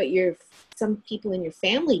been to, but some people in your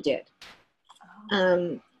family did.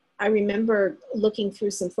 I remember looking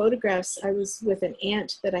through some photographs. I was with an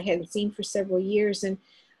aunt that I hadn't seen for several years, and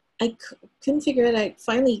I couldn't figure it out. I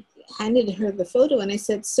finally handed her the photo, and I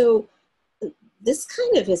said, so this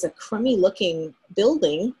kind of is a crummy looking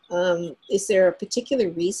building. Is there a particular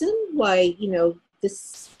reason why, you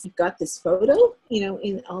got this photo,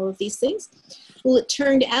 in all of these things? Well, it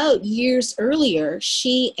turned out years earlier,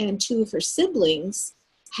 she and two of her siblings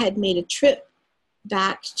had made a trip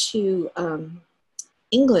back to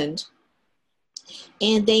England,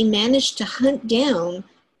 and they managed to hunt down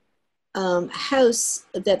a house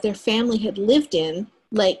that their family had lived in,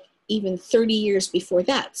 like even 30 years before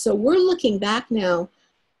that. So we're looking back now,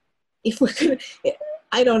 if we're going to,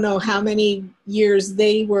 I don't know how many years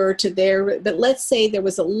they were to but let's say there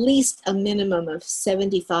was at least a minimum of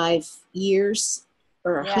 75 years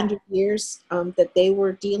or 100 years that they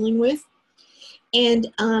were dealing with. And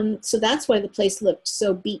so that's why the place looked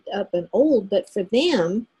so beat up and old. But for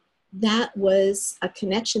them, that was a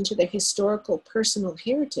connection to their historical personal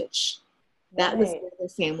heritage. That was where their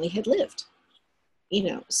family had lived.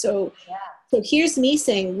 So here's me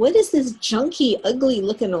saying, what is this junky, ugly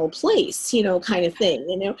looking old place, kind of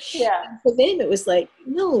thing, Yeah. For them, it was like,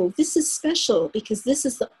 no, this is special because this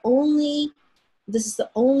is the only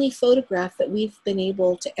photograph that we've been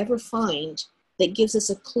able to ever find that gives us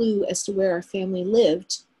a clue as to where our family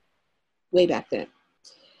lived way back then.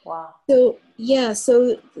 Wow. So,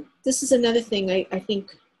 so this is another thing I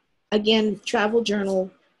think, again, travel journal,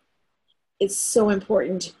 it's so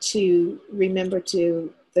important to remember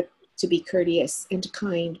to be courteous and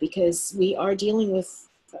kind, because we are dealing with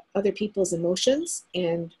other people's emotions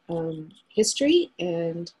and history,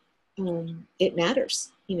 and it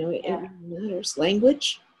matters. It really matters.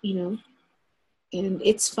 Language, and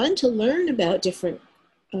it's fun to learn about different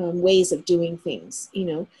ways of doing things.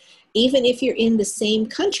 Even if you're in the same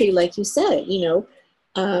country, like you said,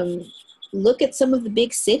 look at some of the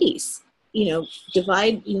big cities.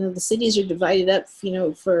 Divide, the cities are divided up,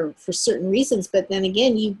 for certain reasons. But then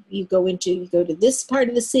again, you go to this part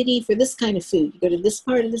of the city for this kind of food. You go to this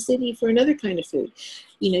part of the city for another kind of food.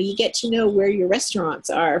 You get to know where your restaurants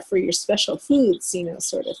are for your special foods,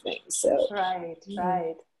 sort of thing. So right.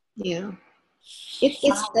 Yeah,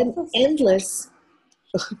 it's an endless.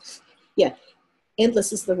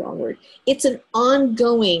 Endless is the wrong word. It's an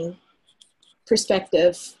ongoing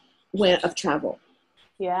perspective of travel.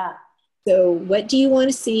 Yeah. So what do you want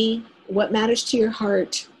to see? What matters to your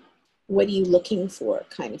heart? What are you looking for,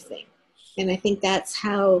 kind of thing? And I think that's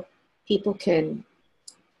how people can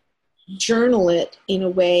journal it in a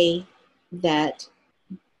way that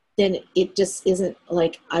then it just isn't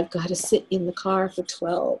like, I've got to sit in the car for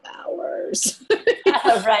 12 hours.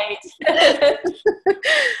 Right.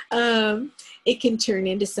 It can turn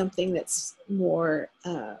into something that's more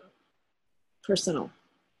personal.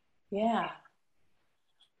 Yeah.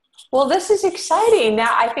 Well, this is exciting.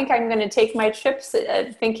 Now I think I'm going to take my trips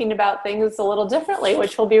thinking about things a little differently,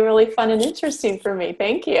 which will be really fun and interesting for me.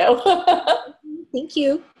 Thank you. Thank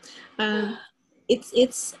you. I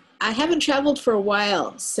haven't traveled for a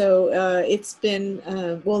while, so it's been,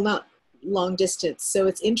 not long distance. So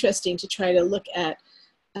it's interesting to try to look at,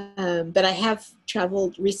 but I have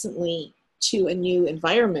traveled recently to a new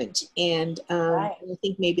environment. And I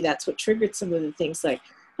think maybe that's what triggered some of the things, like,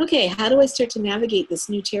 okay, how do I start to navigate this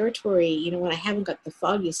new territory, when I haven't got the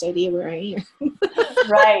foggiest idea where I am?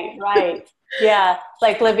 Right. Yeah.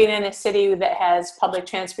 Like living in a city that has public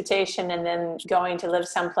transportation and then going to live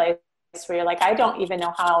someplace where you're like, I don't even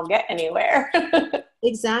know how I'll get anywhere.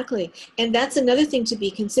 Exactly. And that's another thing to be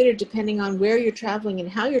considered, depending on where you're traveling and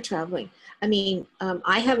how you're traveling. I mean,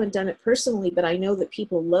 I haven't done it personally, but I know that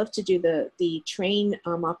people love to do the train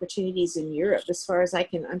opportunities in Europe. As far as I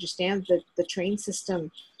can understand, the train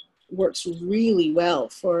system works really well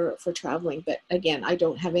for traveling. But again, I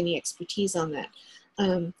don't have any expertise on that.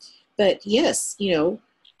 But yes,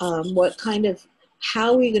 what kind of,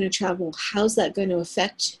 how are you going to travel? How's that going to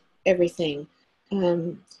affect everything?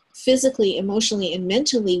 Physically, emotionally, and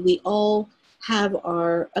mentally, we all have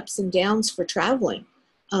our ups and downs for traveling.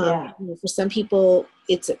 For some people,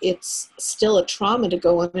 it's still a trauma to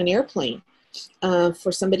go on an airplane.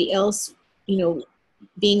 For somebody else,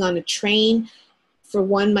 being on a train, for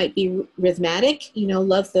one might be rhythmic,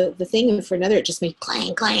 love the thing, and for another it just makes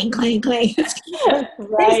clang, clang, clang, clang.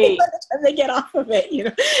 Right. By the time they get off of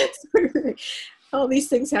it, all these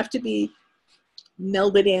things have to be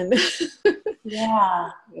melded in.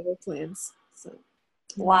 Yeah. Other plans. So,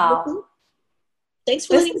 wow. Thanks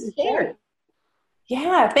for letting me share.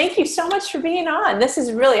 Yeah, thank you so much for being on. This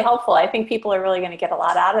is really helpful. I think people are really going to get a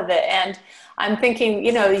lot out of it. And I'm thinking,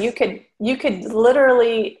 you could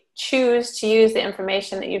literally choose to use the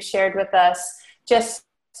information that you've shared with us, just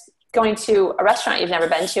going to a restaurant you've never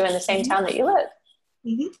been to in the same town that you live.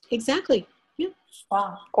 Mm-hmm. Exactly. Yeah.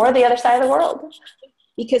 Wow. Or the other side of the world.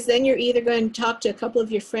 Because then you're either going to talk to a couple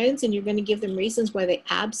of your friends and you're going to give them reasons why they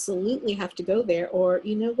absolutely have to go there, or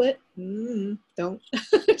you know what? Don't.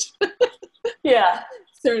 Yeah.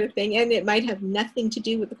 Sort of thing. And it might have nothing to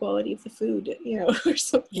do with the quality of the food, or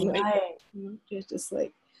something like that. It's just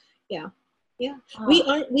like, yeah.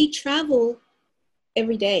 We travel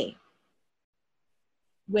every day,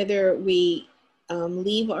 whether we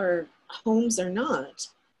leave our homes or not.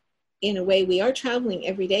 In a way, we are traveling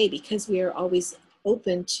every day because we are always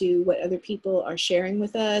open to what other people are sharing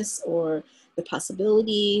with us, or the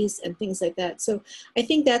possibilities and things like that. So I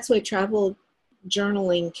think that's why travel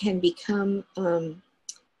journaling can become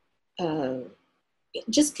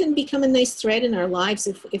just can become a nice thread in our lives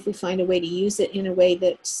if we find a way to use it in a way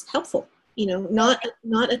that's helpful. Not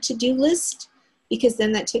a to-do list, because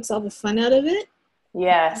then that takes all the fun out of it.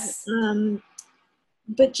 Yes.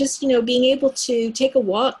 But just being able to take a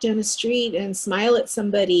walk down the street and smile at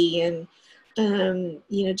somebody, and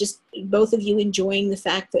just both of you enjoying the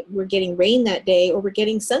fact that we're getting rain that day or we're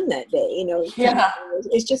getting sun that day. Yeah.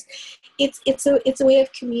 It's just it's a way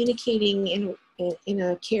of communicating in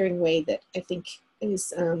a caring way that I think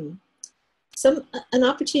is an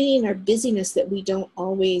opportunity in our busyness that we don't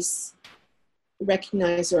always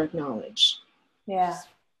recognize or acknowledge. Yeah.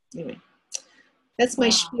 Anyway, that's my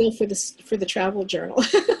spiel for the travel journal.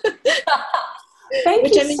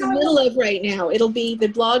 Which I'm in the middle of right now.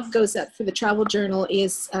 The blog goes up for the travel journal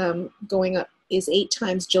is going up is 8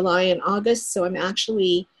 times July and August. So I'm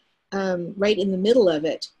actually right in the middle of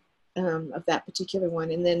it, of that particular one.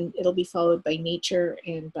 And then it'll be followed by nature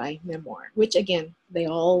and by memoir, which again, they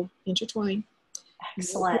all intertwine.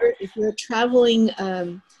 Excellent. If you're a traveling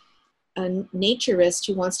a naturist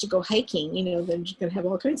who wants to go hiking, then you're going to have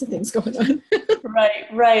all kinds of things going on.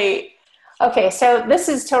 Right. Okay, so this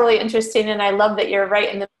is totally interesting, and I love that you're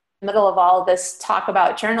right in the middle of all this talk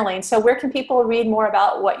about journaling. So where can people read more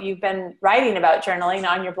about what you've been writing about journaling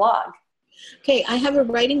on your blog? Okay, I have a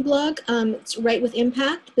writing blog. It's Write with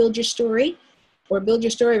Impact, Build Your Story, or Build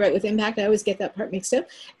Your Story, Write with Impact. I always get that part mixed up.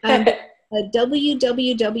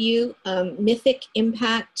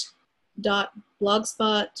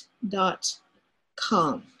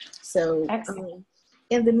 www.mythicimpact.blogspot.com. So,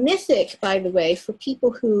 and the mythic, by the way, for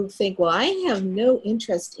people who think, well, I have no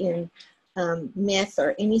interest in myth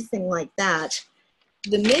or anything like that,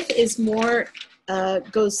 the myth is more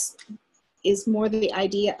the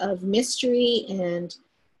idea of mystery and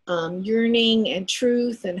yearning and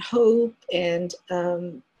truth and hope and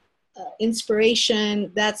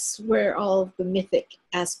inspiration. That's where all of the mythic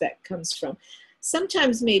aspect comes from.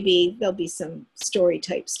 Sometimes maybe there'll be some story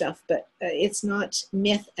type stuff, but it's not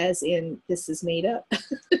myth as in this is made up.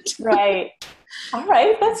 Right. All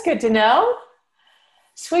right. That's good to know.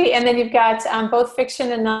 Sweet. And then you've got both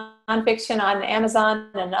fiction and nonfiction on Amazon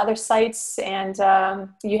and other sites. And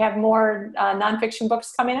you have more nonfiction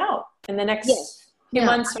books coming out in the next few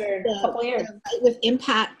months or couple of years. With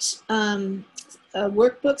Impact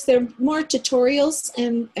workbooks, they're more tutorials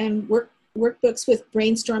and workbooks with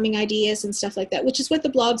brainstorming ideas and stuff like that, which is what the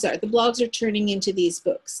blogs are. The blogs are turning into these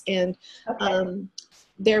books. And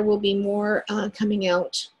there will be more coming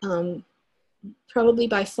out probably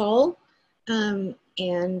by fall. And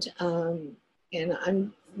I'm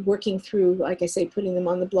working through, like I say, putting them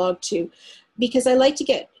on the blog too, because I like to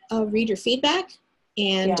get reader feedback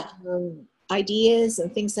and ideas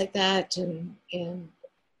and things like that, and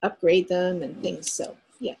upgrade them and things. So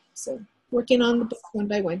so working on the book one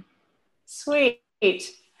by one. Sweet.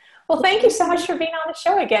 Well, thank you so much for being on the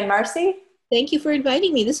show again, Marcy. Thank you for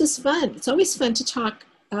inviting me. This was fun. It's always fun to talk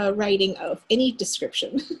writing of any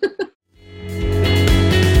description.